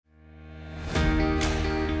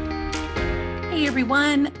Hi,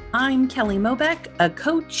 everyone. I'm Kelly Mobeck, a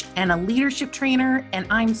coach and a leadership trainer, and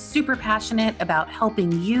I'm super passionate about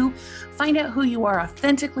helping you find out who you are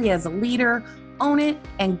authentically as a leader, own it,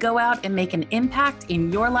 and go out and make an impact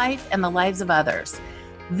in your life and the lives of others.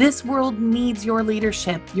 This world needs your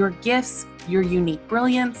leadership, your gifts, your unique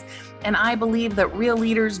brilliance, and I believe that real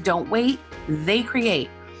leaders don't wait, they create.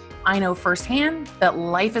 I know firsthand that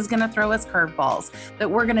life is going to throw us curveballs, that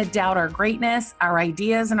we're going to doubt our greatness, our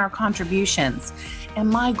ideas, and our contributions. And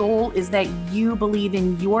my goal is that you believe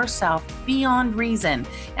in yourself beyond reason.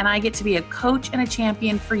 And I get to be a coach and a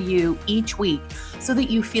champion for you each week so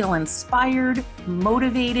that you feel inspired,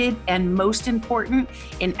 motivated, and most important,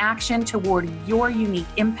 in action toward your unique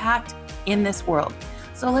impact in this world.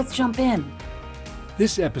 So let's jump in.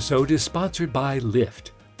 This episode is sponsored by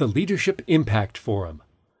LIFT, the Leadership Impact Forum.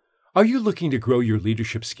 Are you looking to grow your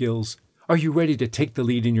leadership skills? Are you ready to take the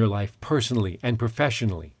lead in your life personally and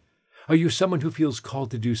professionally? Are you someone who feels called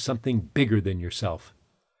to do something bigger than yourself?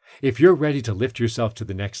 If you're ready to lift yourself to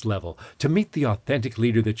the next level, to meet the authentic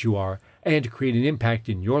leader that you are, and create an impact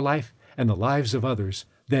in your life and the lives of others,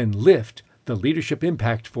 then LIFT, the Leadership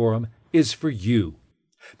Impact Forum, is for you.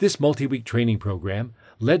 This multi-week training program,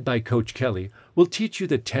 led by Coach Kelly, will teach you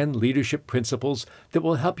the 10 leadership principles that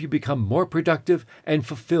will help you become more productive and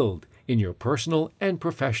fulfilled in your personal and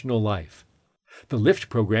professional life. The LIFT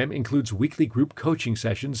program includes weekly group coaching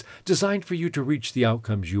sessions designed for you to reach the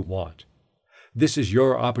outcomes you want. This is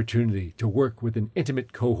your opportunity to work with an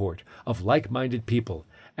intimate cohort of like-minded people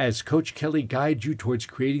as Coach Kelly guides you towards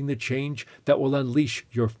creating the change that will unleash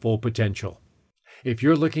your full potential. If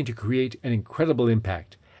you're looking to create an incredible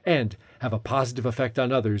impact and have a positive effect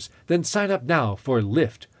on others, then sign up now for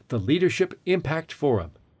LIFT, the Leadership Impact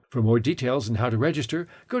Forum. For more details on how to register,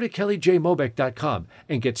 go to kellyjmobeck.com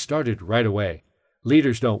and get started right away.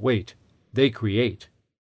 Leaders don't wait, they create.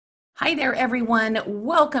 Hi there, everyone.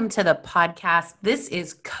 Welcome to the podcast. This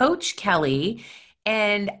is Coach Kelly,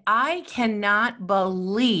 and I cannot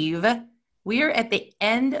believe we are at the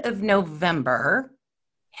end of November,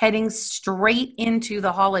 heading straight into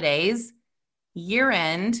the holidays, year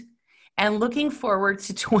end, and looking forward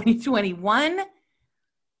to 2021.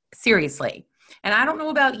 Seriously. And I don't know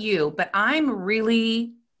about you, but I'm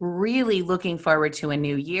really looking forward to a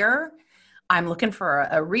new year. I'm looking for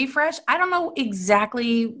a refresh. I don't know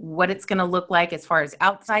exactly what it's going to look like as far as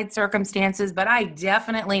outside circumstances, but I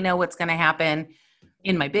definitely know what's going to happen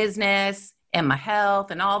in my business and my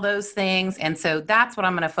health and all those things. And so that's what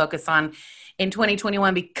I'm going to focus on in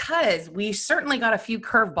 2021, because we certainly got a few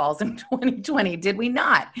curveballs in 2020, did we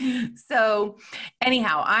not? So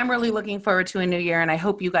anyhow, I'm really looking forward to a new year, and I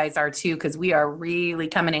hope you guys are too, because we are really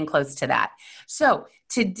coming in close to that. So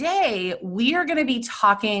today we are going to be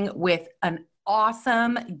talking with an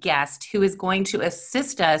awesome guest who is going to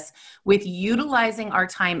assist us with utilizing our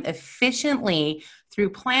time efficiently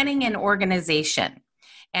through planning and organization.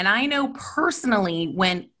 And I know personally,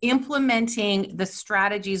 when implementing the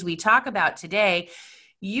strategies we talk about today,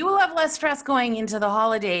 you will have less stress going into the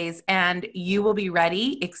holidays, and you will be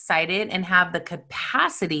ready, excited, and have the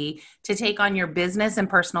capacity to take on your business and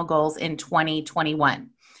personal goals in 2021.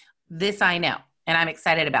 This I know, and I'm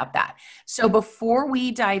excited about that. So before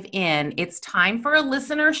we dive in, it's time for a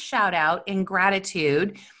listener shout out and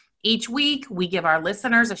gratitude. Each week, we give our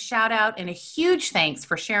listeners a shout out and a huge thanks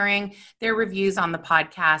for sharing their reviews on the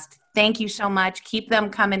podcast. Thank you so much. Keep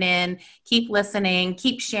them coming in, keep listening,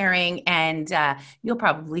 keep sharing, and you'll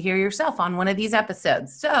probably hear yourself on one of these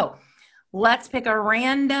episodes. So let's pick a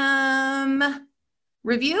random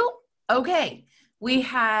review. Okay, we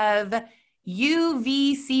have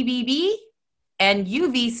UVCBB, and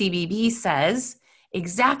UVCBB says,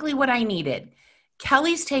 exactly what I needed.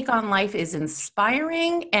 Kelly's take on life is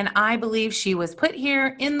inspiring, and I believe she was put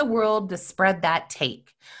here in the world to spread that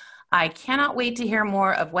take. I cannot wait to hear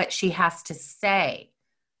more of what she has to say.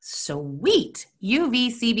 Sweet.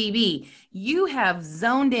 UVCBB, you have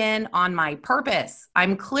zoned in on my purpose.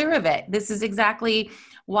 I'm clear of it. This is exactly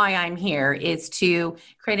why I'm here, is to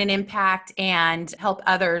create an impact and help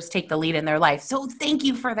others take the lead in their life. So thank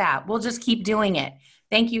you for that. We'll just keep doing it.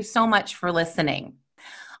 Thank you so much for listening.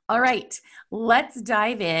 All right, let's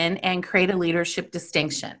dive in and create a leadership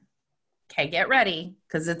distinction. Okay, get ready,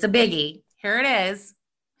 because it's a biggie. Here it is.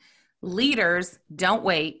 Leaders don't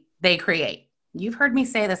wait, they create. You've heard me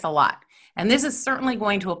say this a lot, and this is certainly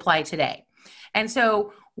going to apply today. And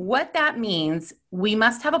so what that means, we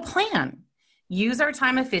must have a plan, use our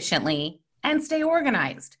time efficiently, and stay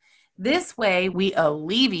organized. This way, we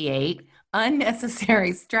alleviate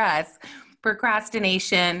unnecessary stress,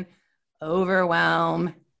 procrastination,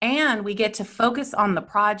 overwhelm, and we get to focus on the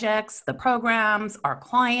projects, the programs, our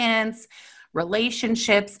clients,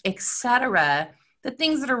 relationships, etc., the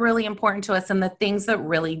things that are really important to us and the things that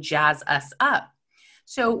really jazz us up.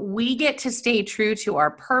 So we get to stay true to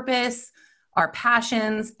our purpose, our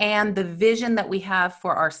passions, and the vision that we have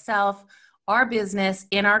for ourselves, our business,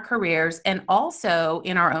 in our careers, and also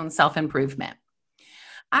in our own self-improvement.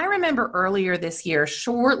 I remember earlier this year,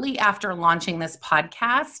 shortly after launching this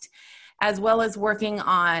podcast, as well as working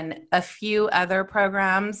on a few other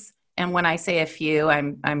programs. And when I say a few,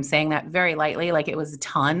 I'm saying that very lightly, like it was a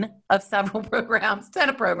ton of ton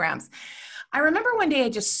of programs. I remember one day I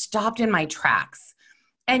just stopped in my tracks.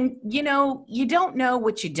 And, you don't know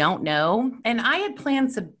what you don't know. And I had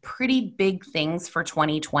planned some pretty big things for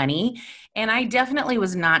 2020. And I definitely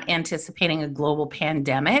was not anticipating a global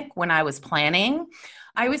pandemic when I was planning.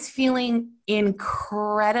 I was feeling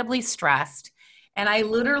incredibly stressed. And I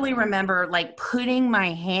literally remember putting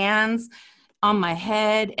my hands on my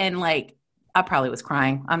head and I probably was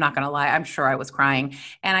crying. I'm not going to lie. I'm sure I was crying.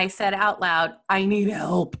 And I said out loud, I need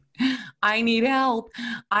help. I need help.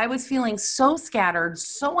 I was feeling so scattered,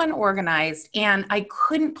 so unorganized, and I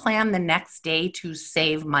couldn't plan the next day to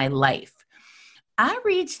save my life. I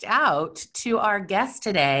reached out to our guest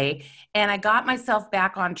today and I got myself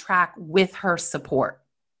back on track with her support.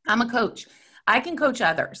 I'm a coach. I can coach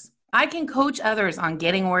others. I can coach others on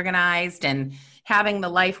getting organized and having the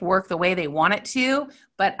life work the way they want it to,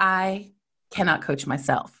 but I cannot coach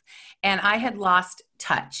myself. And I had lost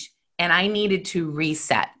touch and I needed to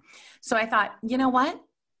reset. So I thought, you know what?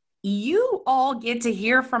 You all get to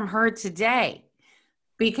hear from her today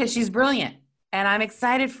because she's brilliant and I'm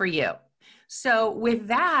excited for you. So with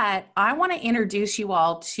that, I want to introduce you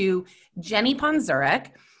all to Jenny Ponzurek.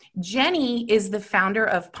 Jenny is the founder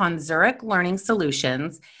of Ponzurek Learning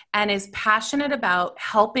Solutions and is passionate about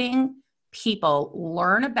helping people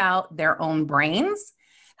learn about their own brains,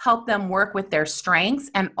 help them work with their strengths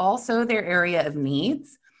and also their area of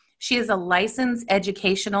needs. She is a licensed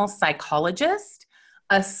educational psychologist,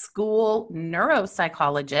 a school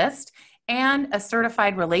neuropsychologist, and a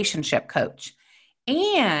certified relationship coach,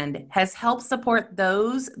 and has helped support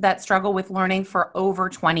those that struggle with learning for over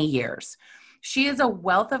 20 years. She is a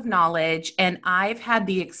wealth of knowledge, and I've had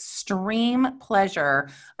the extreme pleasure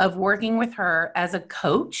of working with her as a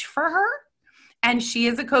coach for her, and she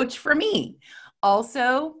is a coach for me.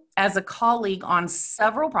 Also, as a colleague on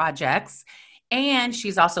several projects, and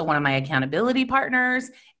she's also one of my accountability partners,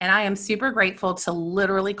 and I am super grateful to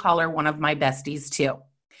literally call her one of my besties too.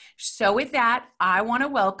 So with that, I want to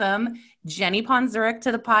welcome Jenny Ponzurek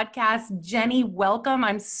to the podcast. Jenny, welcome.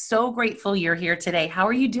 I'm so grateful you're here today. How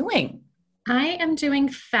are you doing? I am doing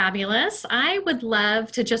fabulous. I would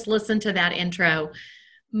love to just listen to that intro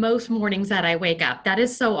most mornings that I wake up. That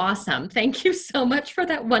is so awesome. Thank you so much for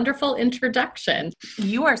that wonderful introduction.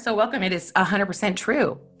 You are so welcome. It is 100%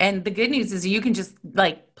 true. And the good news is you can just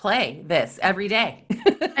play this every day.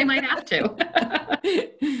 I might have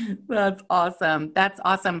to. That's awesome. That's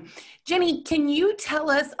awesome. Jenny, can you tell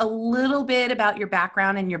us a little bit about your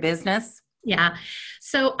background and your business? Yeah.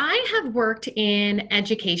 So I have worked in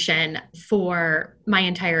education for my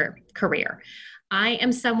entire career. I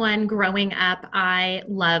am someone growing up, I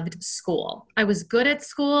loved school. I was good at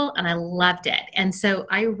school and I loved it. And so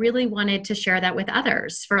I really wanted to share that with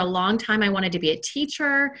others. For a long time, I wanted to be a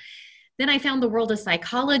teacher. Then I found the world of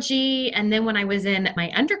psychology. And then when I was in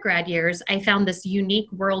my undergrad years, I found this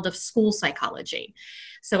unique world of school psychology.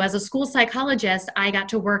 So as a school psychologist, I got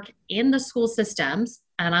to work in the school systems,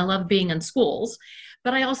 and I love being in schools.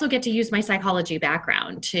 But I also get to use my psychology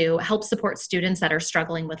background to help support students that are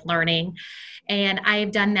struggling with learning. And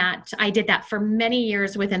I've done that. I did that for many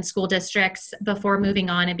years within school districts before moving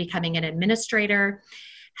on and becoming an administrator,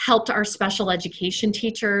 helped our special education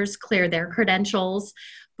teachers clear their credentials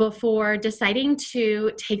before deciding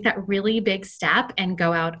to take that really big step and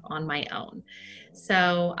go out on my own.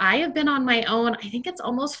 So I have been on my own, I think it's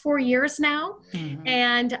almost 4 years now. Mm-hmm.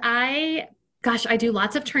 And I do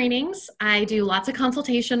lots of trainings. I do lots of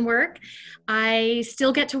consultation work. I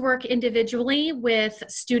still get to work individually with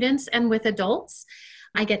students and with adults.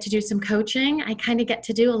 I get to do some coaching. I kind of get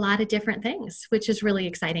to do a lot of different things, which is really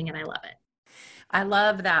exciting and I love it. I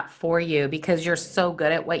love that for you because you're so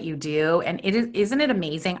good at what you do. And isn't it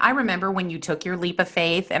amazing? I remember when you took your leap of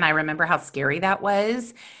faith and I remember how scary that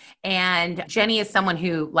was. And Jenny is someone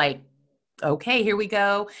who okay, here we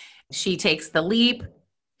go. She takes the leap.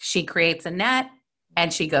 She creates a net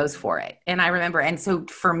and she goes for it. And I remember, and so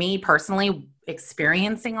for me personally,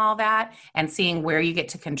 experiencing all that and seeing where you get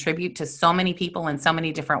to contribute to so many people in so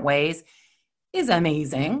many different ways is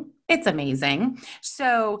amazing. It's amazing.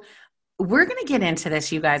 So we're going to get into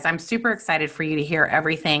this, you guys. I'm super excited for you to hear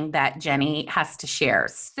everything that Jenny has to share.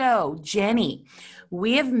 So, Jenny,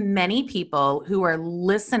 we have many people who are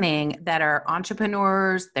listening that are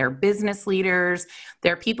entrepreneurs, they're business leaders,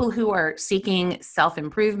 they're people who are seeking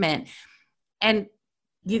self-improvement. And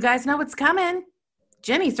you guys know what's coming.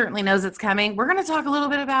 Jenny certainly knows it's coming. We're going to talk a little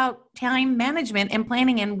bit about time management and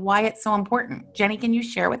planning and why it's so important. Jenny, can you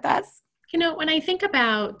share with us? When I think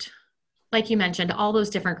about, like you mentioned, all those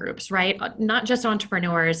different groups, right? Not just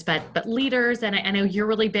entrepreneurs, but leaders. And I know you're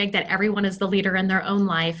really big that everyone is the leader in their own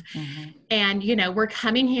life. Mm-hmm. And, we're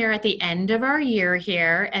coming here at the end of our year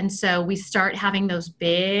here. And so we start having those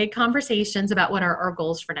big conversations about what are our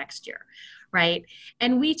goals for next year, right?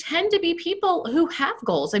 And we tend to be people who have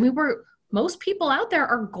goals. I mean, most people out there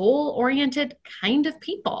are goal-oriented kind of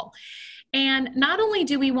people. And not only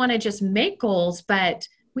do we want to just make goals, but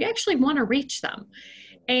we actually want to reach them.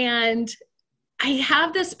 And I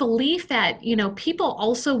have this belief that, people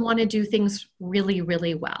also want to do things really,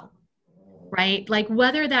 really well, right? Like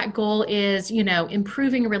whether that goal is,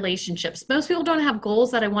 improving relationships. Most people don't have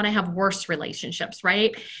goals that I want to have worse relationships,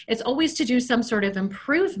 right? It's always to do some sort of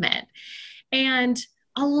improvement. And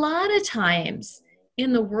a lot of times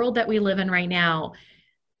in the world that we live in right now,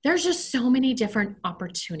 there's just so many different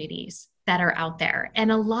opportunities that are out there.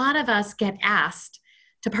 And a lot of us get asked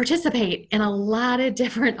to participate in a lot of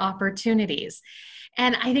different opportunities.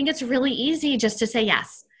 And I think it's really easy just to say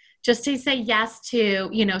yes. Just to say yes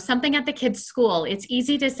to, something at the kids' school. It's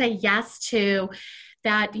easy to say yes to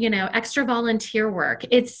that, extra volunteer work.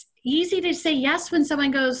 It's easy to say yes when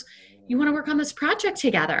someone goes, you want to work on this project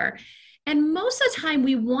together. And most of the time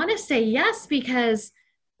we want to say yes because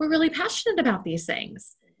we're really passionate about these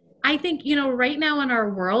things. I think, right now in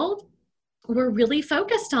our world, we're really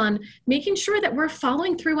focused on making sure that we're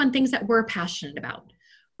following through on things that we're passionate about,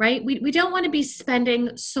 right? We don't want to be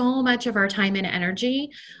spending so much of our time and energy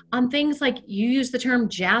on things like you use the term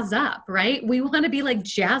jazz up, right? We want to be like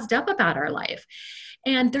jazzed up about our life.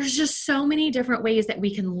 And there's just so many different ways that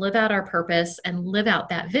we can live out our purpose and live out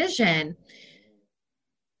that vision.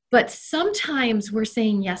 But sometimes we're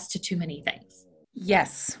saying yes to too many things.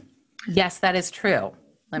 Yes. Yes, that is true.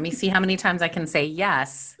 Let me see how many times I can say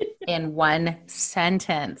yes in one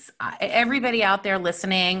sentence. Everybody out there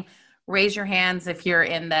listening, raise your hands if you're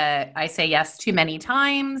in the I say yes too many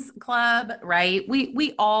times club, right?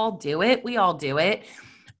 We all do it. We all do it.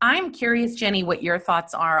 I'm curious, Jenny, what your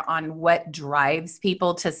thoughts are on what drives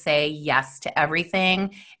people to say yes to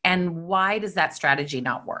everything and why does that strategy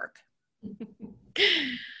not work?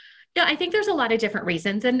 Yeah, I think there's a lot of different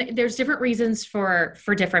reasons, and there's different reasons for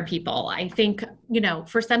different people. I think,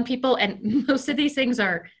 for some people, and most of these things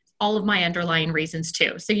are all of my underlying reasons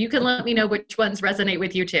too. So you can let me know which ones resonate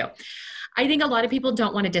with you too. I think a lot of people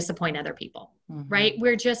don't want to disappoint other people, right?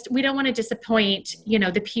 We don't want to disappoint,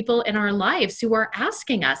 the people in our lives who are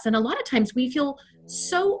asking us. And a lot of times we feel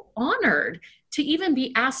so honored to even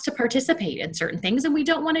be asked to participate in certain things, and we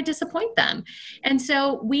don't want to disappoint them. And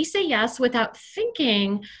so we say yes without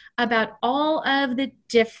thinking about all of the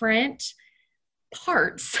different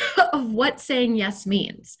parts of what saying yes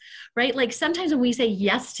means, right? Like sometimes when we say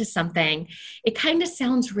yes to something, it kind of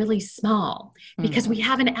sounds really small because we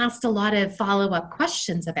haven't asked a lot of follow-up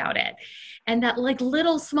questions about it. And that like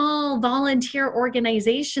little small volunteer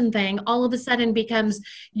organization thing all of a sudden becomes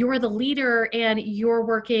you're the leader and you're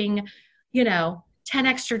working 10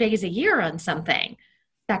 extra days a year on something.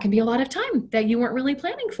 That can be a lot of time that you weren't really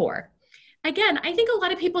planning for. Again, I think a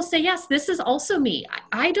lot of people say, yes, this is also me.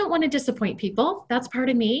 I don't want to disappoint people. That's part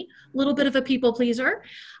of me, a little bit of a people pleaser.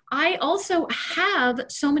 I also have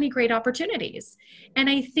so many great opportunities. And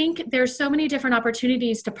I think there's so many different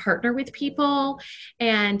opportunities to partner with people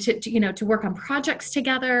and to work on projects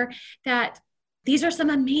together that these are some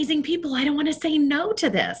amazing people. I don't want to say no to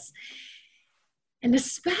this. And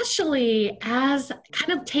especially as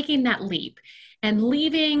kind of taking that leap and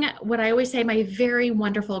leaving what I always say, my very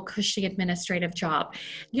wonderful, cushy administrative job.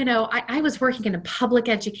 I was working in a public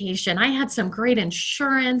education. I had some great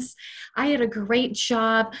insurance. I had a great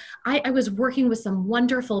job. I was working with some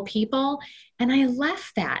wonderful people, and I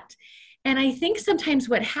left that. And I think sometimes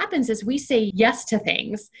what happens is we say yes to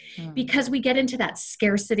things because we get into that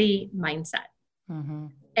scarcity mindset. Mm-hmm.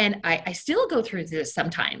 And I still go through this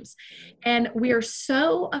sometimes. And we are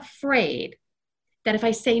so afraid that if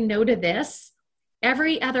I say no to this,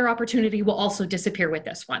 every other opportunity will also disappear with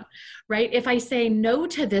this one, right? If I say no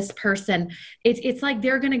to this person, it's like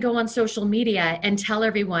they're going to go on social media and tell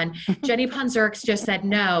everyone, Jenny Ponzerks just said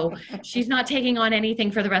no, she's not taking on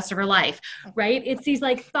anything for the rest of her life, right? It's these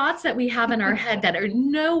like thoughts that we have in our head that are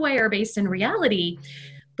no way are based in reality.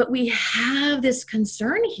 But we have this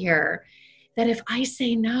concern here that if I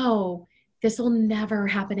say no, this will never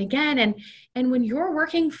happen again. And when you're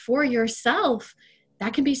working for yourself,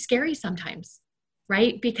 that can be scary sometimes,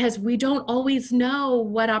 right? Because we don't always know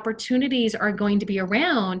what opportunities are going to be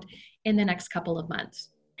around in the next couple of months.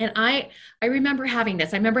 And I remember having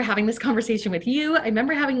this. I remember having this conversation with you. I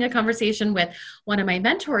remember having a conversation with one of my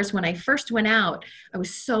mentors when I first went out. I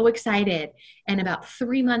was so excited. And about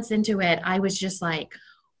 3 months into it, I was just like,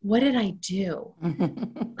 what did I do?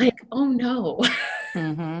 Like, oh no.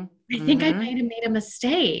 I think I might have made a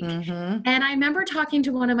mistake. And I remember talking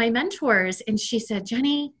to one of my mentors, and she said,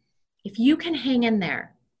 Jenny, if you can hang in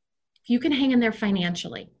there,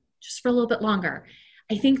 financially, just for a little bit longer,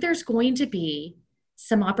 I think there's going to be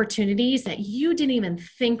some opportunities that you didn't even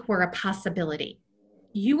think were a possibility.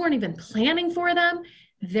 You weren't even planning for them.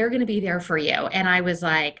 They're going to be there for you. And I was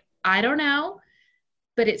like, I don't know,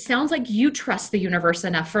 but it sounds like you trust the universe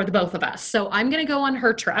enough for the both of us. So I'm going to go on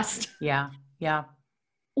her trust. Yeah.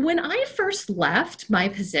 When I first left my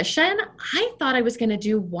position, I thought I was going to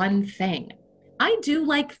do one thing. I do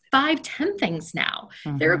like 5, 10 things now.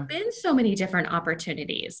 There have been so many different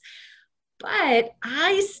opportunities, but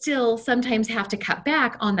I still sometimes have to cut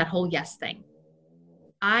back on that whole yes thing.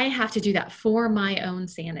 I have to do that for my own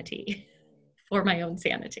sanity,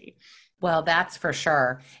 Well, that's for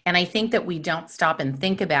sure. And I think that we don't stop and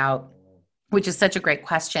think about, which is such a great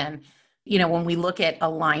question. You know, when we look at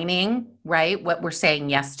aligning, right, what we're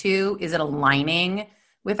saying yes to, is it aligning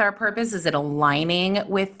with our purpose? Is it aligning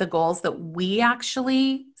with the goals that we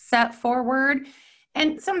actually set forward?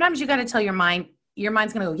 And sometimes you got to tell your mind's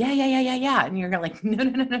going to go, yeah. And you're going like,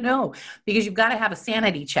 no, because you've got to have a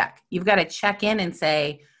sanity check. You've got to check in and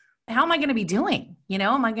say, how am I going to be doing? You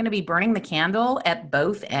know, am I going to be burning the candle at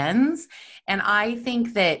both ends? And I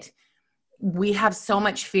think that we have so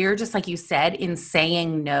much fear, just like you said, in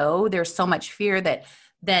saying no. There's so much fear that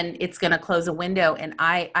then it's going to close a window. And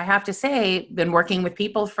I have to say, been working with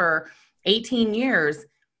people for 18 years,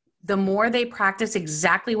 the more they practice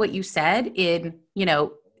exactly what you said in, you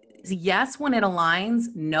know, yes, when it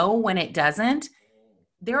aligns, no, when it doesn't,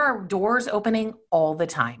 there are doors opening all the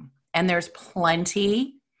time. And there's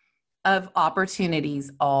plenty of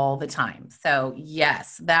opportunities all the time. So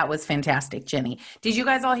yes, that was fantastic, Jenny. Did you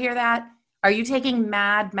guys all hear that? Are you taking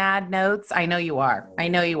mad notes? I know you are.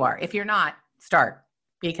 If you're not, start,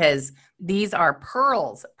 because these are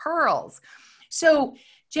pearls. So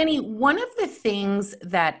Jenny, one of the things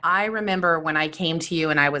that I remember when I came to you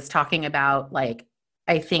and I was talking about, like,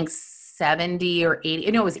 I think 70 or 80,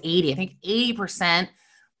 no, it was 80. I think 80%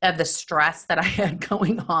 of the stress that I had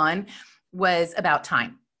going on was about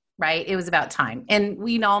time, right? It was about time. And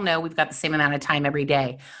we all know we've got the same amount of time every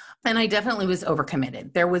day. And I definitely was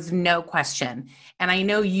overcommitted. There was no question. And I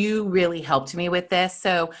know you really helped me with this.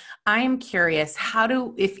 So I'm curious,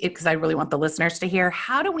 because I really want the listeners to hear,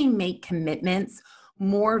 how do we make commitments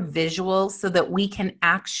more visual so that we can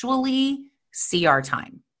actually see our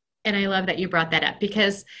time? And I love that you brought that up,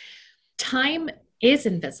 because time is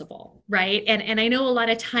invisible, right? And I know a lot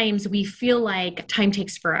of times we feel like time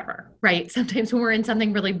takes forever, right? Sometimes when we're in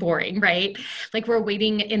something really boring, right? Like we're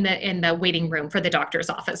waiting in the waiting room for the doctor's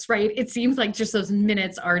office, right? It seems like just those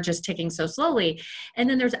minutes are just ticking so slowly. And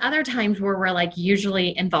then there's other times where we're like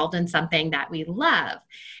usually involved in something that we love,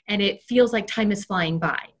 and it feels like time is flying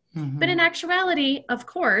by. But in actuality, of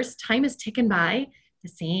course, time is ticking by the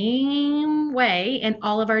same way in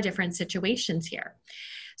all of our different situations here.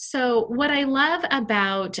 So what I love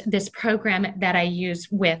about this program that I use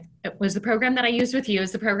with, it was the program that I used with you,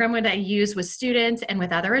 is the program that I use with students and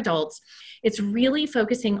with other adults. It's really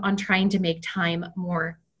focusing on trying to make time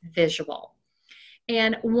more visual.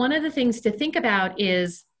 And one of the things to think about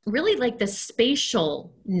is really like the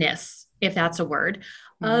spatialness, if that's a word,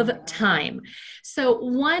 of time. So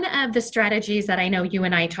one of the strategies that I know you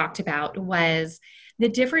and I talked about was the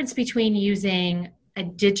difference between using a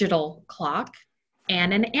digital clock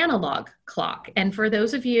and an analog clock. And for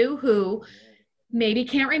those of you who maybe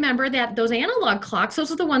can't remember that, those analog clocks,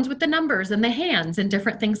 those are the ones with the numbers and the hands and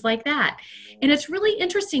different things like that. And it's really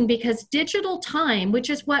interesting because digital time, which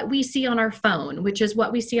is what we see on our phone, which is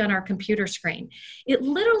what we see on our computer screen, it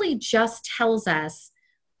literally just tells us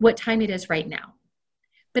what time it is right now.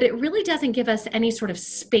 But it really doesn't give us any sort of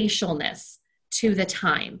spatialness to the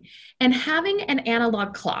time. And having an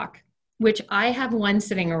analog clock, which I have one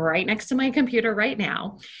sitting right next to my computer right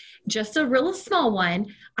now, just a real small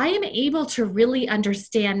one, I am able to really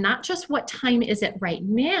understand not just what time is it right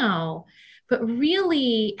now, but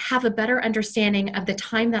really have a better understanding of the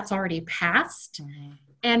time that's already passed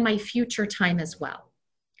and my future time as well.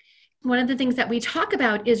 one of the things that we talk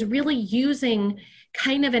about is really using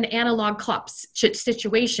kind of an analog clock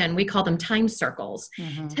situation. We call them time circles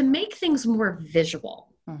to make things more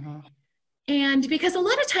visual. And because a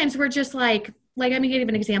lot of times we're just like I'm going to give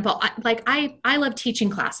an example. I love teaching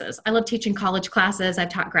classes. I love teaching college classes. I've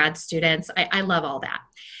taught grad students. I love all that.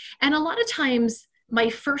 And a lot of times my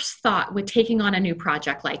first thought with taking on a new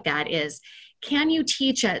project like that is, can you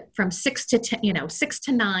teach it from 6 to 10, 6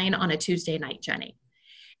 to 9 on a Tuesday night, Jenny?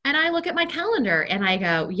 And I look at my calendar and I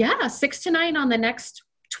go, yeah, 6 to 9 on the next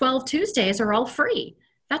 12 Tuesdays are all free.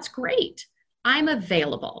 That's great. I'm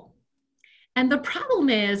available. And the problem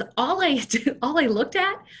is all I looked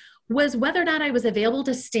at was whether or not I was available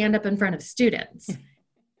to stand up in front of students.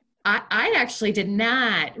 I actually did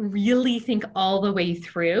not really think all the way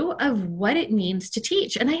through of what it means to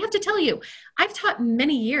teach. And I have to tell you, I've taught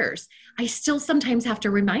many years. I still sometimes have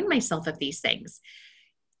to remind myself of these things.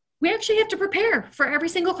 We actually have to prepare for every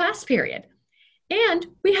single class period. And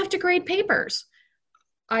we have to grade papers.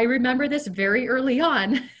 I remember this very early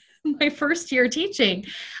on, my first year teaching.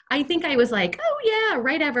 I think I was like, oh yeah,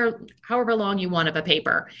 write however long you want of a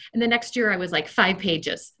paper. And the next year I was like 5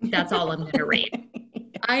 pages. That's all I'm going to read.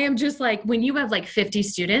 I am just like, when you have like 50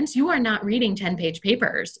 students, you are not reading 10-page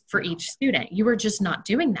papers for each student. You are just not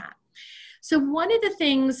doing that. So one of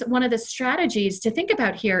the strategies to think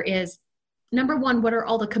about here is, number one, what are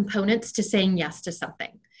all the components to saying yes to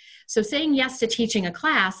something? So saying yes to teaching a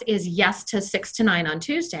class is yes to 6 to 9 on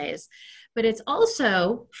Tuesdays, but it's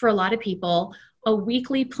also, for a lot of people, a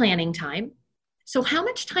weekly planning time. So how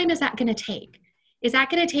much time is that going to take? Is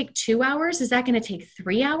that going to take 2 hours? Is that going to take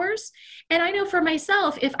 3 hours? And I know for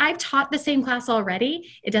myself, if I've taught the same class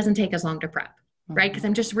already, it doesn't take as long to prep, right? Because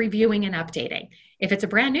I'm just reviewing and updating. If it's a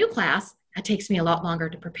brand new class, that takes me a lot longer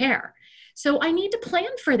to prepare. So I need to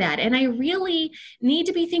plan for that. And I really need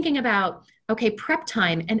to be thinking about, okay, prep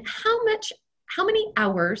time and how many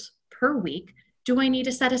hours per week do I need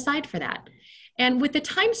to set aside for that? And with the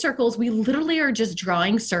time circles, we literally are just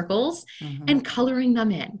drawing circles and coloring them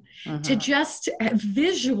in to just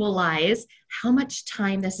visualize how much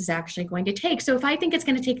time this is actually going to take. So if I think it's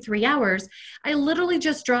going to take 3 hours, I literally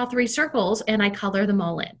just draw 3 circles and I color them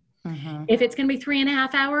all in. If it's going to be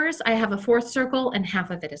 3.5 hours, I have a 4th circle and half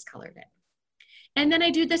of it is colored in. And then I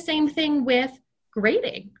do the same thing with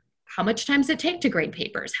grading. How much time does it take to grade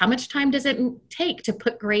papers? How much time does it take to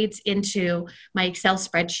put grades into my Excel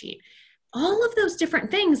spreadsheet? All of those different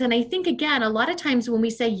things. And I think, again, a lot of times when we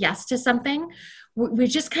say yes to something, we're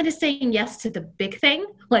just kind of saying yes to the big thing,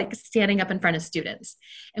 like standing up in front of students.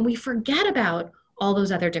 And we forget about all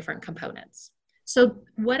those other different components. So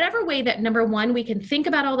whatever way that, number one, we can think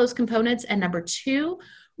about all those components, and number two,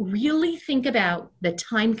 really think about the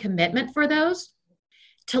time commitment for those,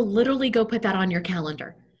 to literally go put that on your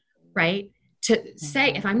calendar, right? To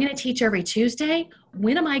say, if I'm going to teach every Tuesday,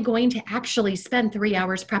 when am I going to actually spend 3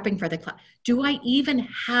 hours prepping for the class? Do I even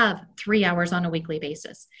have 3 hours on a weekly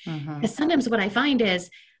basis? Because sometimes what I find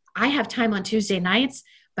is I have time on Tuesday nights,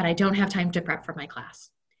 but I don't have time to prep for my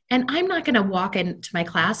class. And I'm not going to walk into my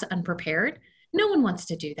class unprepared. No one wants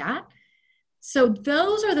to do that. So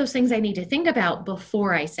those are those things I need to think about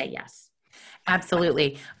before I say yes.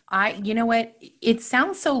 Absolutely. You know what? It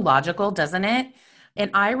sounds so logical, doesn't it? And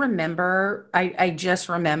I just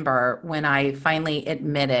remember when I finally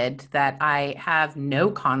admitted that I have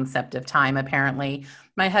no concept of time, apparently.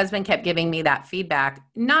 My husband kept giving me that feedback,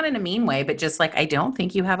 not in a mean way, but just like, I don't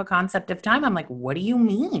think you have a concept of time. I'm like, what do you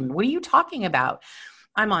mean? What are you talking about?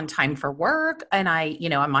 I'm on time for work and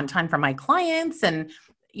I'm on time for my clients and,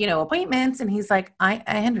 appointments. And he's like, I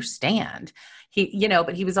understand.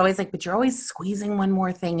 But he was always like, but you're always squeezing one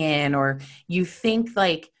more thing in, or you think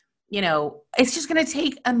like, it's just going to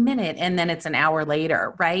take a minute and then it's an hour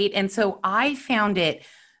later. Right. And so I found it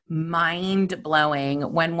mind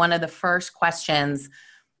blowing when one of the first questions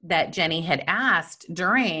that Jenny had asked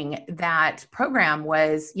during that program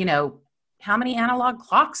was, how many analog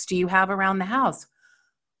clocks do you have around the house?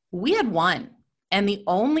 We had one. And the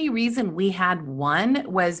only reason we had one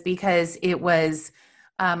was because it was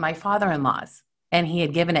my father-in-law's and he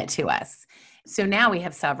had given it to us. So now we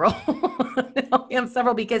have several.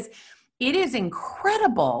 Because it is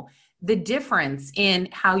incredible the difference in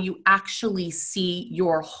how you actually see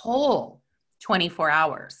your whole 24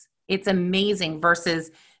 hours. It's amazing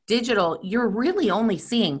versus digital. You're really only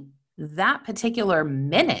seeing that particular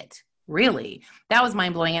minute, really. That was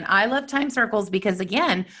mind blowing. And I love time circles because,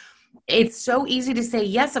 again, it's so easy to say,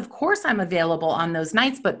 yes, of course I'm available on those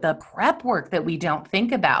nights, but the prep work that we don't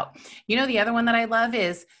think about. The other one that I love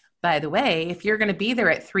is, by the way, if you're going to be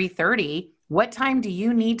there at 3:30, what time do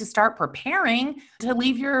you need to start preparing to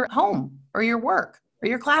leave your home or your work? or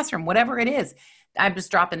your classroom, whatever it is. I'm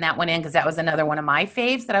just dropping that one in because that was another one of my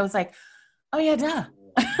faves that I was like, oh yeah, duh.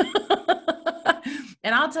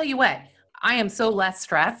 And I'll tell you what, I am so less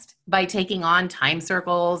stressed by taking on time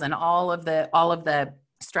circles and all of the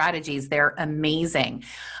strategies. They're amazing.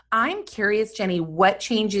 I'm curious, Jenny, what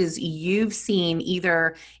changes you've seen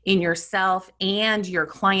either in yourself and your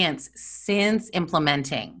clients since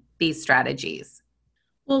implementing these strategies?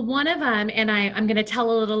 Well, one of them, and I'm going to tell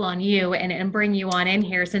a little on you and bring you on in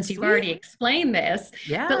here since you've already explained this.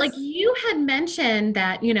 Yes. But like you had mentioned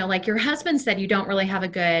that, like your husband said you don't really have a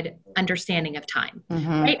good understanding of time,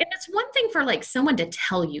 right? And it's one thing for like someone to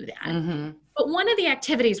tell you that. But one of the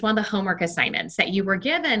activities, one of the homework assignments that you were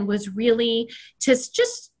given was really to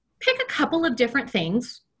just pick a couple of different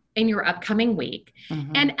things in your upcoming week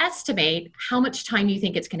and estimate how much time you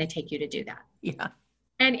think it's going to take you to do that. Yeah.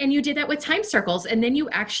 And you did that with time circles, and then you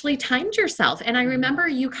actually timed yourself. And I remember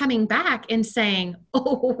you coming back and saying,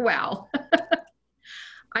 oh, wow,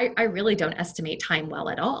 I really don't estimate time well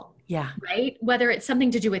at all. Yeah. Right? Whether it's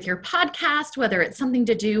something to do with your podcast, whether it's something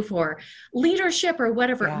to do for leadership or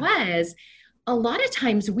whatever it was, a lot of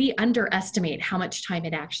times we underestimate how much time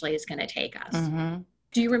it actually is going to take us.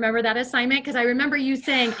 Do you remember that assignment? Because I remember you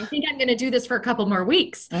saying, I think I'm going to do this for a couple more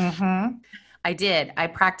weeks. I did. I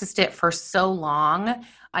practiced it for so long.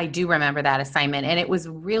 I do remember that assignment. And it was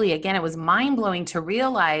really, again, it was mind-blowing to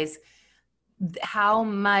realize how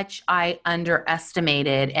much I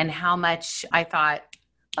underestimated and how much I thought,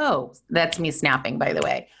 oh, that's me snapping, by the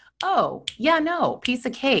way. Oh, yeah, no, piece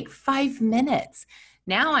of cake, 5 minutes.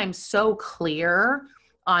 Now I'm so clear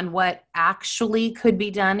on what actually could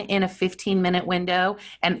be done in a 15-minute window.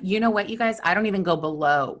 And you know what, you guys, I don't even go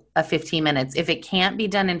below a 15 minutes. If it can't be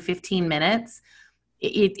done in 15 minutes,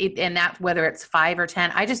 and that, whether it's 5 or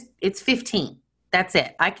 10, it's 15. That's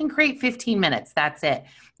it. I can create 15 minutes. That's it.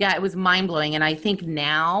 Yeah, it was mind-blowing. And I think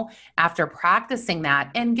now after practicing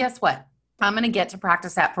that, and guess what? I'm going to get to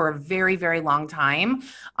practice that for a very, very long time.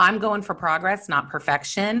 I'm going for progress, not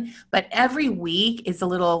perfection, but every week is a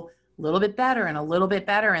little bit better and a little bit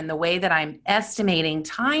better. And the way that I'm estimating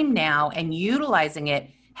time now and utilizing it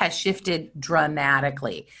has shifted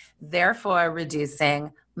dramatically, therefore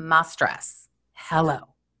reducing my stress. Hello.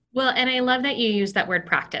 Well, and I love that you use that word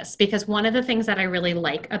practice, because one of the things that I really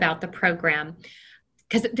like about the program,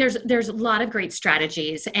 because there's a lot of great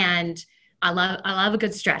strategies, and I love a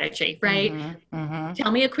good strategy, right? Tell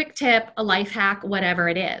me a quick tip, a life hack, whatever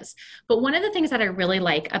it is. But one of the things that I really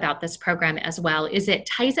like about this program as well is it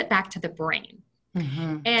ties it back to the brain.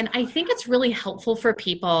 And I think it's really helpful for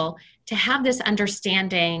people to have this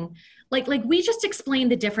understanding, like we just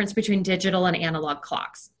explained the difference between digital and analog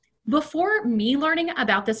clocks. Before me learning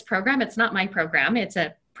about this program, it's not my program. It's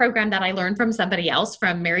a program that I learned from somebody else,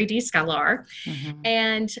 from Mary D. Sklar.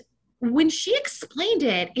 And when she explained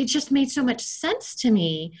it, it just made so much sense to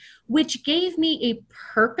me, which gave me a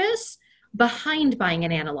purpose behind buying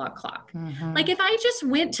an analog clock. Like if I just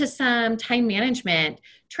went to some time management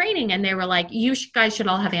training and they were like, you guys should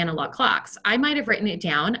all have analog clocks, I might have written it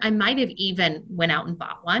down. I might have even went out and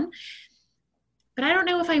bought one. But I don't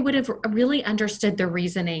know if I would have really understood the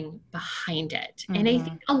reasoning behind it. And I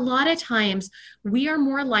think a lot of times we are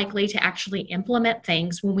more likely to actually implement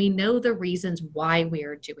things when we know the reasons why we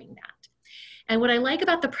are doing that. And what I like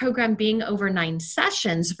about the program being over 9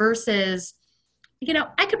 sessions versus,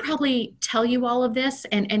 I could probably tell you all of this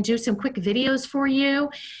and do some quick videos for you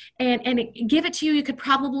and give it to you. You could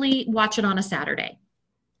probably watch it on a Saturday.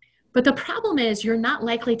 But the problem is you're not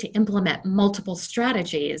likely to implement multiple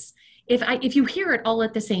strategies if you hear it all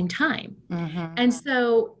at the same time. And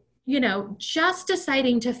so, just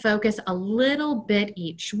deciding to focus a little bit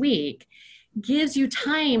each week gives you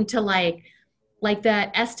time to like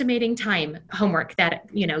that estimating time homework that,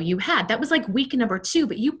 you had. That was like week number 2,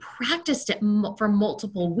 but you practiced it for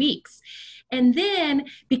multiple weeks. And then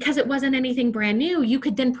because it wasn't anything brand new, you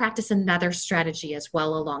could then practice another strategy as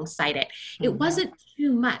well alongside it. It wasn't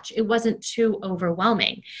too much. It wasn't too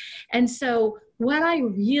overwhelming. And so what I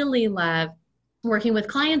really love working with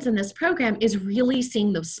clients in this program is really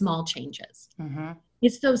seeing those small changes.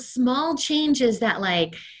 It's those small changes that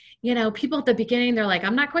people at the beginning, they're like,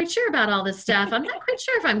 I'm not quite sure about all this stuff. I'm not quite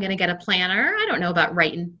sure if I'm going to get a planner. I don't know about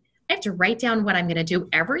writing. I have to write down what I'm going to do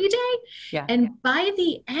every day. Yeah. And by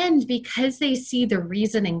the end, because they see the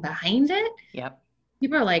reasoning behind it,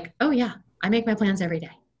 people are like, oh yeah, I make my plans every day.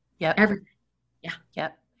 Every day. Yeah.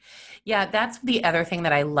 Yeah, that's the other thing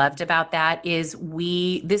that I loved about that is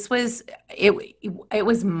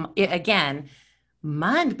again,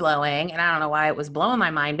 mind-blowing, and I don't know why it was blowing my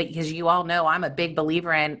mind, but because you all know I'm a big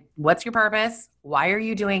believer in what's your purpose? Why are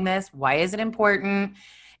you doing this? Why is it important?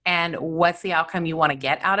 and what's the outcome you want to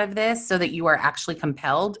get out of this so that you are actually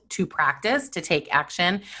compelled to practice, to take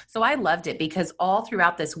action. So I loved it because all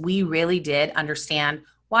throughout this, we really did understand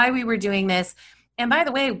why we were doing this. And by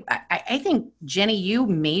the way, I think, Jenny, you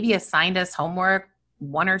maybe assigned us homework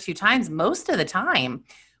 1 or 2 times. Most of the time,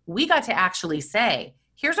 we got to actually say,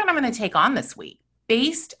 here's what I'm going to take on this week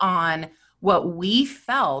based on what we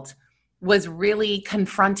felt was really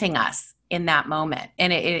confronting us in that moment.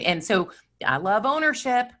 And so I love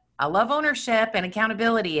ownership. I love ownership and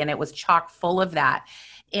accountability. And it was chock full of that.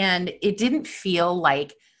 And it didn't feel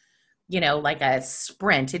like, like a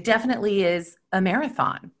sprint. It definitely is a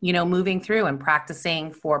marathon, moving through and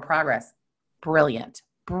practicing for progress. Brilliant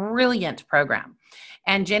program.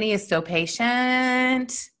 And Jenny is so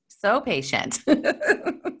patient. So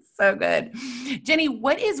good. Jenny,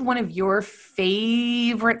 what is one of your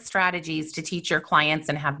favorite strategies to teach your clients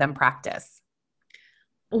and have them practice?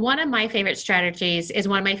 One of my favorite strategies is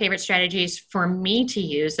one of my favorite strategies for me to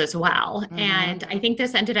use as well. Mm-hmm. And I think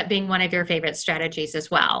this ended up being one of your favorite strategies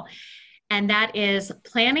as well. And that is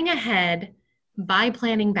planning ahead by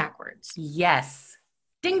planning backwards. Yes.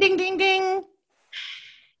 Ding, ding, ding, ding.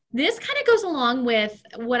 This kind of goes along with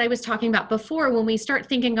what I was talking about before when we start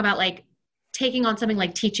thinking about like taking on something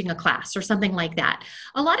like teaching a class or something like that.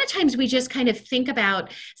 A lot of times we just kind of think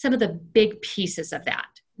about some of the big pieces of that,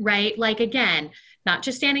 right? Like, again, not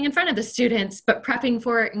just standing in front of the students, but prepping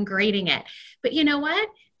for it and grading it. But you know what?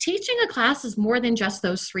 Teaching a class is more than just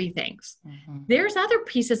those 3 things. Mm-hmm. There's other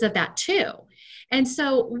pieces of that too. And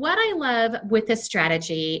so what I love with this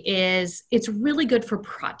strategy is it's really good for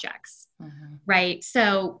projects, mm-hmm. right?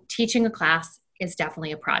 So teaching a class is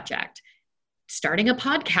definitely a project. Starting a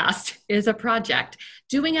podcast is a project.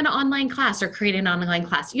 Doing an online class or creating an online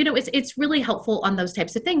class, it's really helpful on those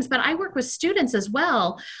types of things. But I work with students as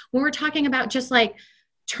well when we're talking about just like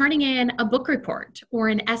turning in a book report or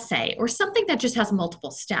an essay or something that just has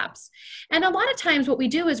multiple steps. And a lot of times what we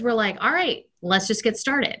do is we're like, all right, let's just get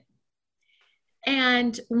started.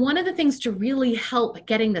 And one of the things to really help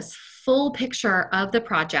getting this full picture of the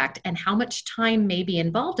project and how much time may be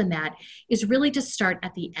involved in that is really to start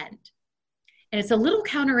at the end. And it's a little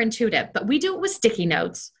counterintuitive, but we do it with sticky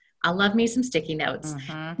notes. I love me some sticky notes.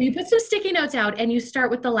 Mm-hmm. You put some sticky notes out and you start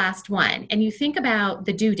with the last one and you think about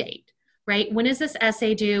the due date, right? When is this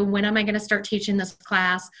essay due? When am I going to start teaching this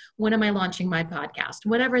class? When am I launching my podcast?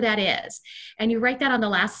 Whatever that is. And you write that on the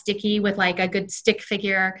last sticky with like a good stick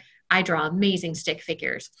figure. I draw amazing stick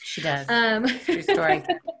figures. She does. True story.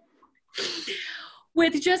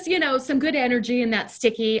 With just, some good energy in that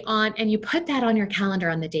sticky on, and you put that on your calendar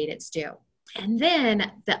on the date it's due. And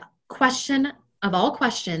then the question of all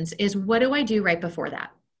questions is, what do I do right before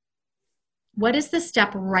that? What is the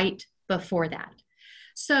step right before that?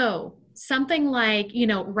 So something like,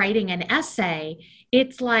 writing an essay,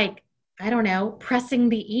 it's like, I don't know, pressing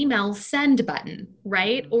the email send button,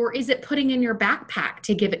 right? Or is it putting in your backpack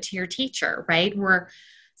to give it to your teacher, right? We're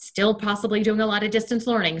still possibly doing a lot of distance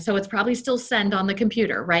learning, so it's probably still send on the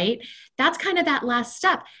computer, right? That's kind of that last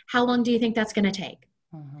step. How long do you think that's going to take?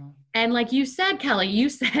 Mm-hmm. And like you said, Kelly, you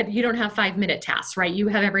said you don't have 5-minute tasks, right? You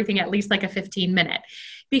have everything at least like a 15-minute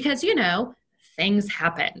because, things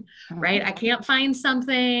happen, right? I can't find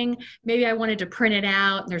something. Maybe I wanted to print it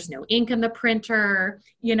out. There's no ink in the printer,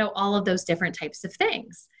 all of those different types of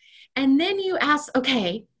things. And then you ask,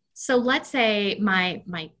 okay, so let's say my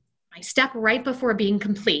step right before being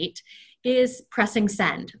complete is pressing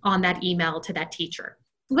send on that email to that teacher.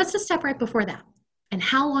 What's the step right before that? And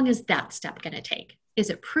how long is that step going to take? Is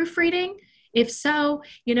it proofreading? If so,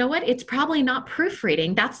 you know what? It's probably not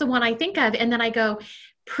proofreading. That's the one I think of. And then I go,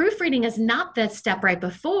 proofreading is not the step right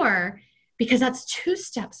before because that's 2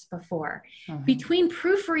 steps before. Mm-hmm. Between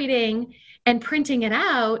proofreading and printing it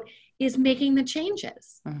out is making the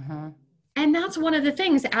changes. Mm-hmm. And that's one of the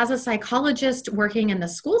things as a psychologist working in the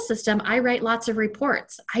school system, I write lots of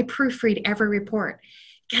reports. I proofread every report.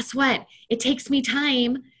 Guess what? It takes me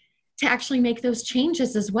time to actually make those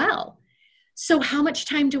changes as well. So how much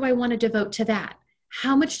time do I want to devote to that?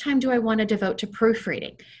 How much time do I want to devote to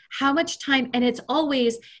proofreading? How much time? And it's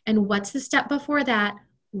always, and what's the step before that?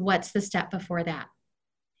 What's the step before that?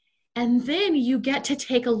 And then you get to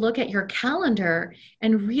take a look at your calendar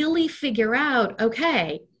and really figure out,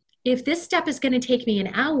 okay, if this step is going to take me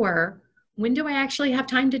an hour, when do I actually have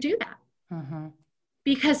time to do that? Mm-hmm.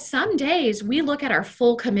 Because some days we look at our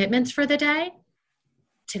full commitments for the day.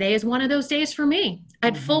 Today is one of those days for me. I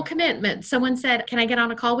had full commitment. Someone said, can I get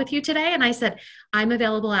on a call with you today? And I said, I'm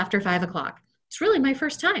available after 5:00. It's really my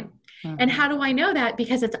first time. Mm-hmm. And how do I know that?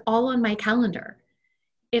 Because it's all on my calendar.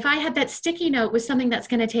 If I had that sticky note with something that's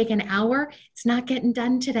going to take an hour, it's not getting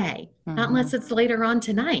done today, not unless it's later on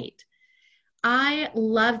tonight. I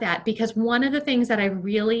love that because one of the things that I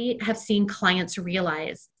really have seen clients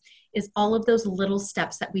realize is all of those little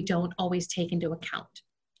steps that we don't always take into account.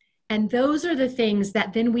 And those are the things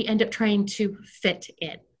that then we end up trying to fit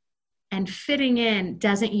in. And fitting in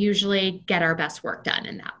doesn't usually get our best work done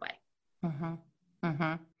in that way. Mm-hmm.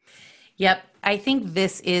 Mm-hmm. Yep. I think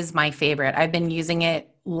this is my favorite. I've been using it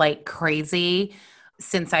like crazy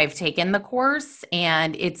since I've taken the course,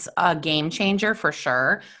 and it's a game changer for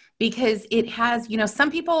sure because it has,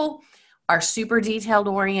 some people are super detailed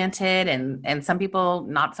oriented and some people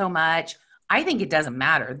not so much. I think it doesn't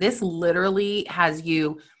matter. This literally has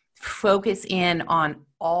you focus in on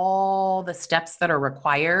all the steps that are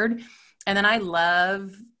required. And then I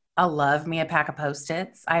love me a pack of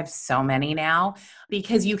Post-its. I have so many now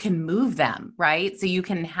because you can move them, right? So you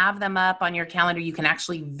can have them up on your calendar. You can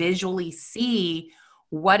actually visually see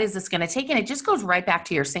what is this going to take? And it just goes right back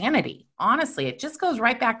to your sanity. Honestly, it just goes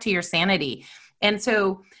right back to your sanity. And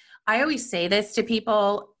so I always say this to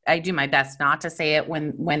people. I do my best not to say it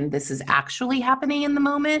when this is actually happening in the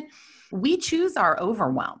moment. We choose our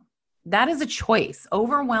overwhelm. That is a choice.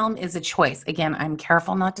 Overwhelm is a choice. Again, I'm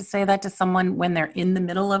careful not to say that to someone when they're in the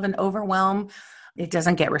middle of an overwhelm. It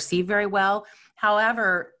doesn't get received very well.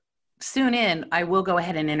 However, soon in, I will go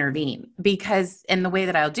ahead and intervene because, and the way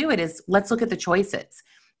that I'll do it is let's look at the choices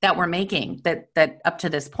that we're making that up to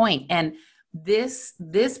this point. And this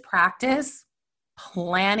practice,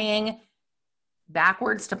 planning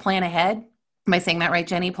backwards to plan ahead. Am I saying that right,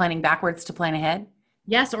 Jenny? Planning backwards to plan ahead?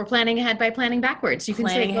 Yes, or planning ahead by planning backwards. You can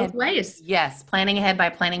say it both ways. Yes, planning ahead by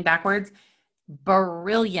planning backwards.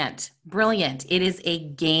 Brilliant. It is a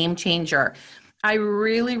game changer. I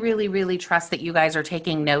really, really, really trust that you guys are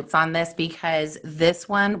taking notes on this because this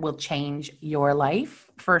one will change your life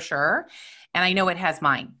for sure. And I know it has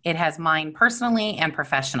mine. It has mine personally and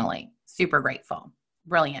professionally. Super grateful.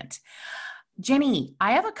 Brilliant. Jenny,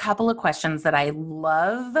 I have a couple of questions that I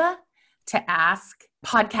love to ask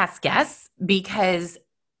podcast guests because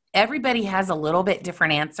everybody has a little bit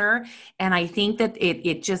different answer. And I think that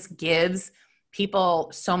it just gives people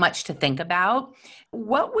so much to think about.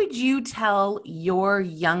 What would you tell your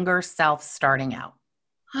younger self starting out?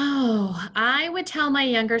 Oh, I would tell my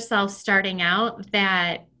younger self starting out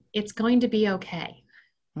that it's going to be okay.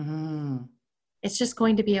 Mm-hmm. It's just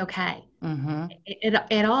going to be okay. Mm-hmm.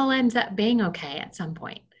 It all ends up being okay at some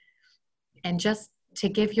point. And just to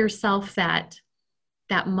give yourself that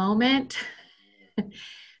moment,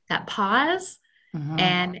 that pause, Mm-hmm.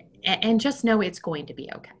 and just know it's going to be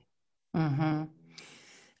okay. Mm-hmm.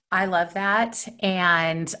 I love that.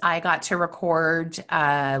 And I got to record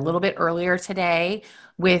a little bit earlier today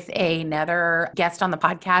with another guest on the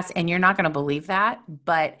podcast. And you're not going to believe that,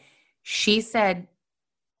 but she said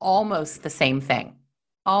almost the same thing.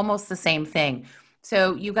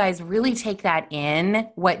 So you guys really take that in.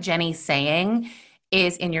 What Jenny's saying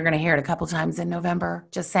is, and you're going to hear it a couple times in November,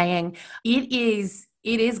 just saying it is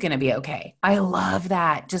going to be okay. I love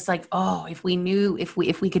that. Just like, oh, if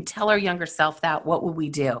we could tell our younger self that, what would we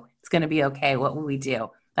do? It's going to be okay. What would we do?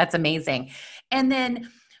 That's amazing. And then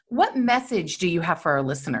what message do you have for our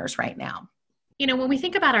listeners right now? When we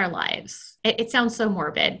think about our lives, it sounds so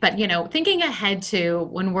morbid, but, thinking ahead to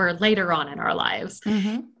when we're later on in our lives,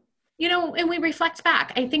 Mm-hmm. And we reflect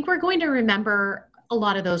back, I think we're going to remember a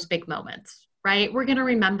lot of those big moments, right? We're going to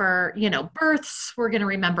remember, births. We're going to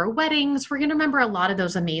remember weddings. We're going to remember a lot of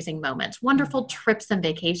those amazing moments, wonderful trips and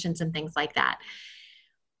vacations and things like that.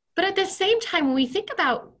 But at the same time, when we think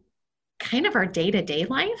about kind of our day-to-day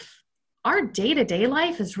life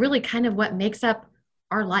is really kind of what makes up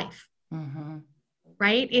our life. Mm-hmm.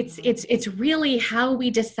 Right? It's really how we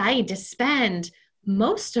decide to spend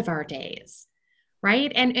most of our days,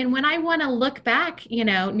 right? And when I want to look back,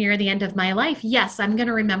 near the end of my life, yes, I'm going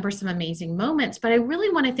to remember some amazing moments, but I really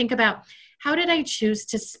want to think about how did I choose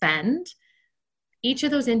to spend each of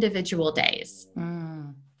those individual days?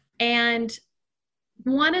 Mm. And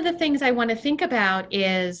one of the things I want to think about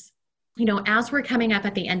is, as we're coming up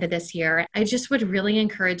at the end of this year, I just would really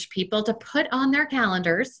encourage people to put on their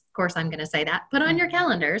calendars. Of course, I'm going to say that. Put on your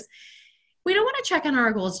calendars. We don't want to check on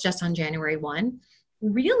our goals just on January 1.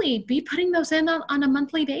 Really be putting those in on a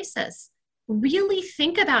monthly basis. Really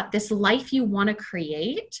think about this life you want to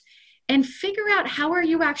create and figure out how are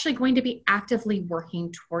you actually going to be actively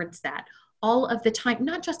working towards that all of the time,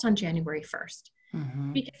 not just on January 1st.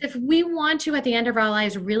 Mm-hmm. Because if we want to, at the end of our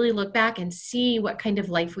lives, really look back and see what kind of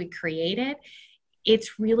life we created,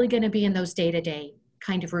 it's really going to be in those day-to-day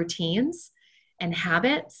kind of routines and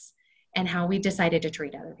habits and how we decided to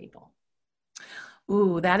treat other people.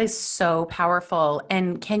 Ooh, that is so powerful.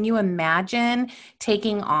 And can you imagine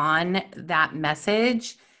taking on that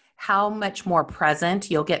message? How much more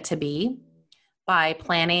present you'll get to be by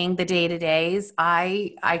planning the day-to-days.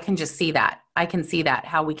 I can just see that. I can see that,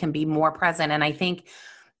 how we can be more present. And I think,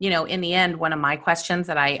 in the end, one of my questions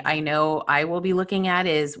that I know I will be looking at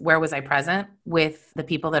is, where was I present with the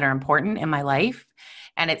people that are important in my life?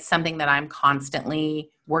 And it's something that I'm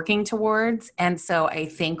constantly working towards. And so I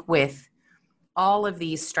think with all of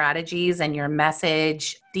these strategies and your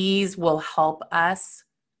message, these will help us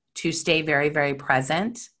to stay very, very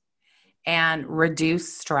present and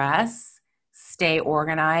reduce stress, stay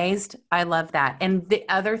organized. I love that. And the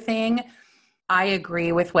other thing, I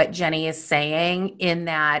agree with what Jenny is saying in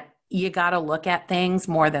that you got to look at things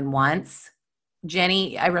more than once.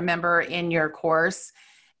 Jenny, I remember in your course,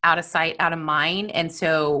 out of sight, out of mind. And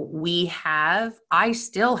so I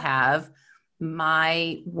still have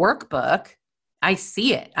my workbook. I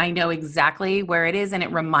see it. I know exactly where it is. And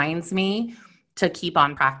it reminds me to keep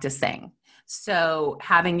on practicing. So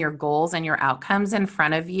having your goals and your outcomes in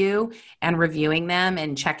front of you and reviewing them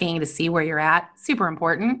and checking to see where you're at, super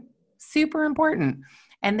important, super important.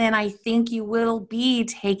 And then I think you will be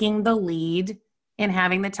taking the lead in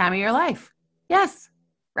having the time of your life. Yes,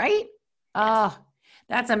 right? Oh,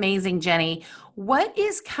 that's amazing, Jenny. What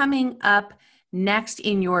is coming up next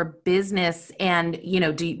in your business? And,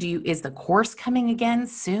 is the course coming again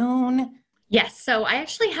soon? Yes. So I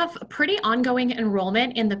actually have a pretty ongoing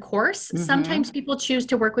enrollment in the course. Mm-hmm. Sometimes people choose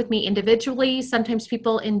to work with me individually. Sometimes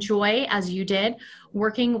people enjoy, as you did,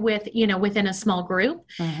 working with, within a small group.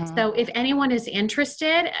 Mm-hmm. So if anyone is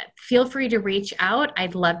interested, feel free to reach out.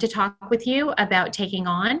 I'd love to talk with you about taking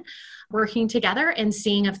on working together and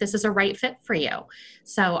seeing if this is a right fit for you.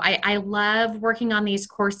 So I love working on these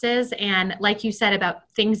courses. And like you said about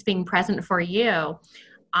things being present for you,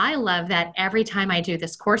 I love that every time I do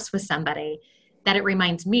this course with somebody, that it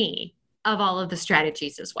reminds me of all of the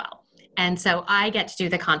strategies as well. And so I get to do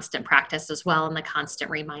the constant practice as well and the constant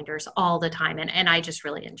reminders all the time. And I just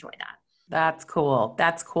really enjoy that. That's cool.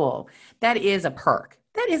 That's cool. That is a perk.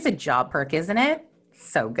 That is a job perk, isn't it?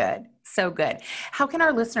 So good. So good. How can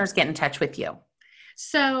our listeners get in touch with you?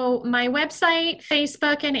 So my website,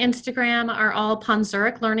 Facebook, and Instagram are all Pon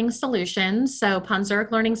Zurich Learning Solutions. So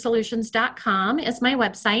ponzurichlearningsolutions.com is my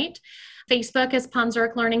website. Facebook is Pon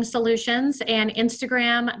Zurich Learning Solutions, and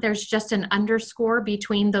Instagram, there's just an underscore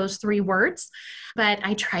between those three words. But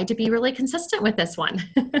I tried to be really consistent with this one.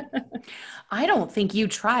 I don't think you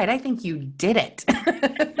tried. I think you did it.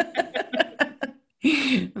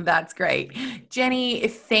 That's great. Jenny,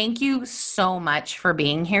 thank you so much for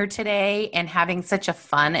being here today and having such a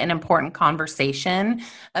fun and important conversation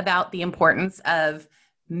about the importance of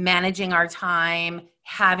managing our time,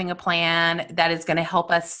 having a plan that is going to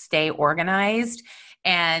help us stay organized.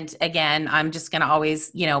 And again, I'm just going to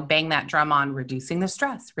always, bang that drum on reducing the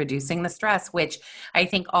stress, which I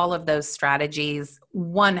think all of those strategies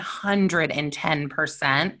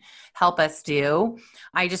 110% help us do.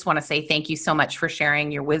 I just want to say thank you so much for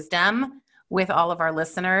sharing your wisdom with all of our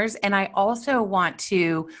listeners. And I also want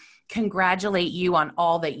to congratulate you on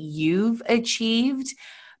all that you've achieved,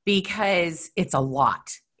 because it's a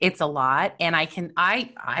lot. It's a lot. And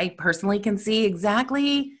I personally can see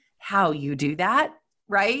exactly how you do that,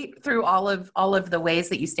 right? Through all of the ways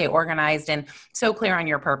that you stay organized and so clear on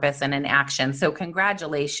your purpose and in action. So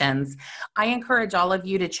congratulations. I encourage all of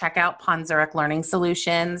you to check out Pon Zurich Learning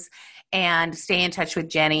Solutions and stay in touch with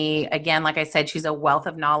Jenny. Again, like I said, she's a wealth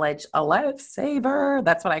of knowledge, a lifesaver.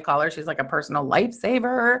 That's what I call her. She's like a personal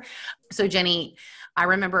lifesaver. So Jenny, I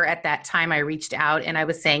remember at that time I reached out and I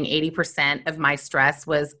was saying 80% of my stress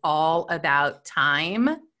was all about time.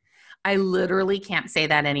 I literally can't say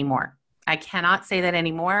that anymore. I cannot say that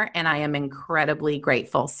anymore. And I am incredibly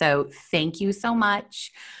grateful. So thank you so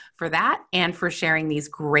much for that and for sharing these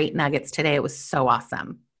great nuggets today. It was so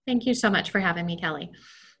awesome. Thank you so much for having me, Kelly.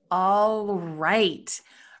 All right.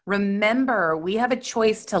 Remember, we have a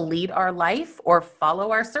choice to lead our life or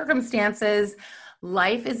follow our circumstances.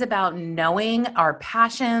 Life is about knowing our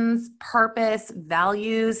passions, purpose,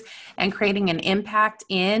 values, and creating an impact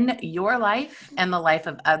in your life and the life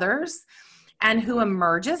of others. And who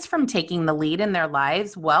emerges from taking the lead in their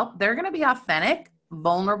lives, well, they're going to be authentic,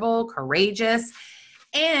 vulnerable, courageous,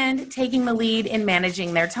 and taking the lead in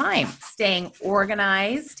managing their time, staying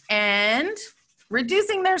organized, and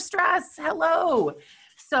reducing their stress. Hello.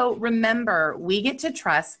 So remember, we get to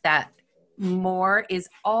trust that more is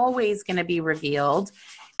always going to be revealed.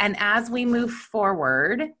 And as we move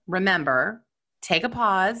forward, remember, take a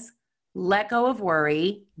pause, let go of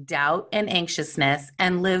worry, doubt, and anxiousness,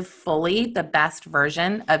 and live fully the best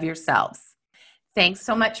version of yourselves. Thanks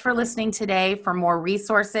so much for listening today. For more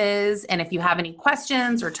resources, and if you have any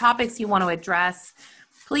questions or topics you want to address,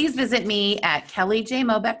 please visit me at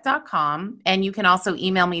kellyjmobeck.com, and you can also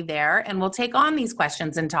email me there, and we'll take on these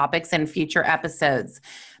questions and topics in future episodes.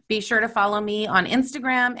 Be sure to follow me on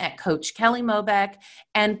Instagram at Coach Kelly Mobeck,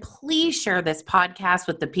 and please share this podcast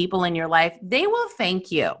with the people in your life. They will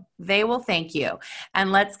thank you. They will thank you.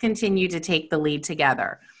 And let's continue to take the lead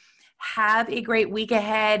together. Have a great week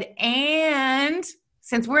ahead. And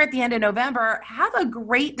since we're at the end of November, have a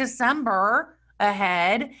great December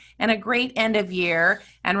ahead and a great end of year.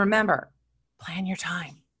 And remember, plan your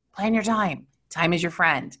time. Plan your time. Time is your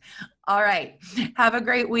friend. All right. Have a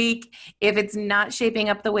great week. If it's not shaping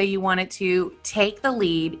up the way you want it to, take the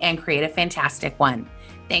lead and create a fantastic one.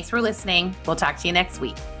 Thanks for listening. We'll talk to you next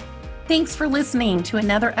week. Thanks for listening to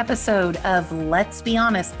another episode of Let's Be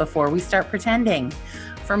Honest Before We Start Pretending.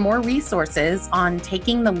 For more resources on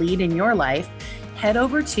taking the lead in your life, head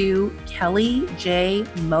over to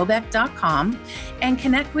kellyjmobeck.com and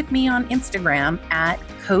connect with me on Instagram at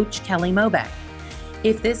Coach Kelly Mobeck.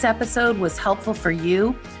 If this episode was helpful for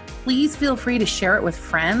you, please feel free to share it with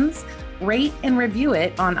friends, rate and review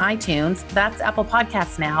it on iTunes. That's Apple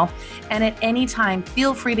Podcasts now. And at any time,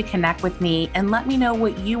 feel free to connect with me and let me know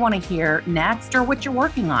what you want to hear next or what you're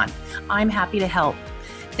working on. I'm happy to help.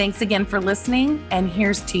 Thanks again for listening, and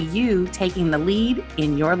here's to you taking the lead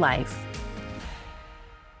in your life.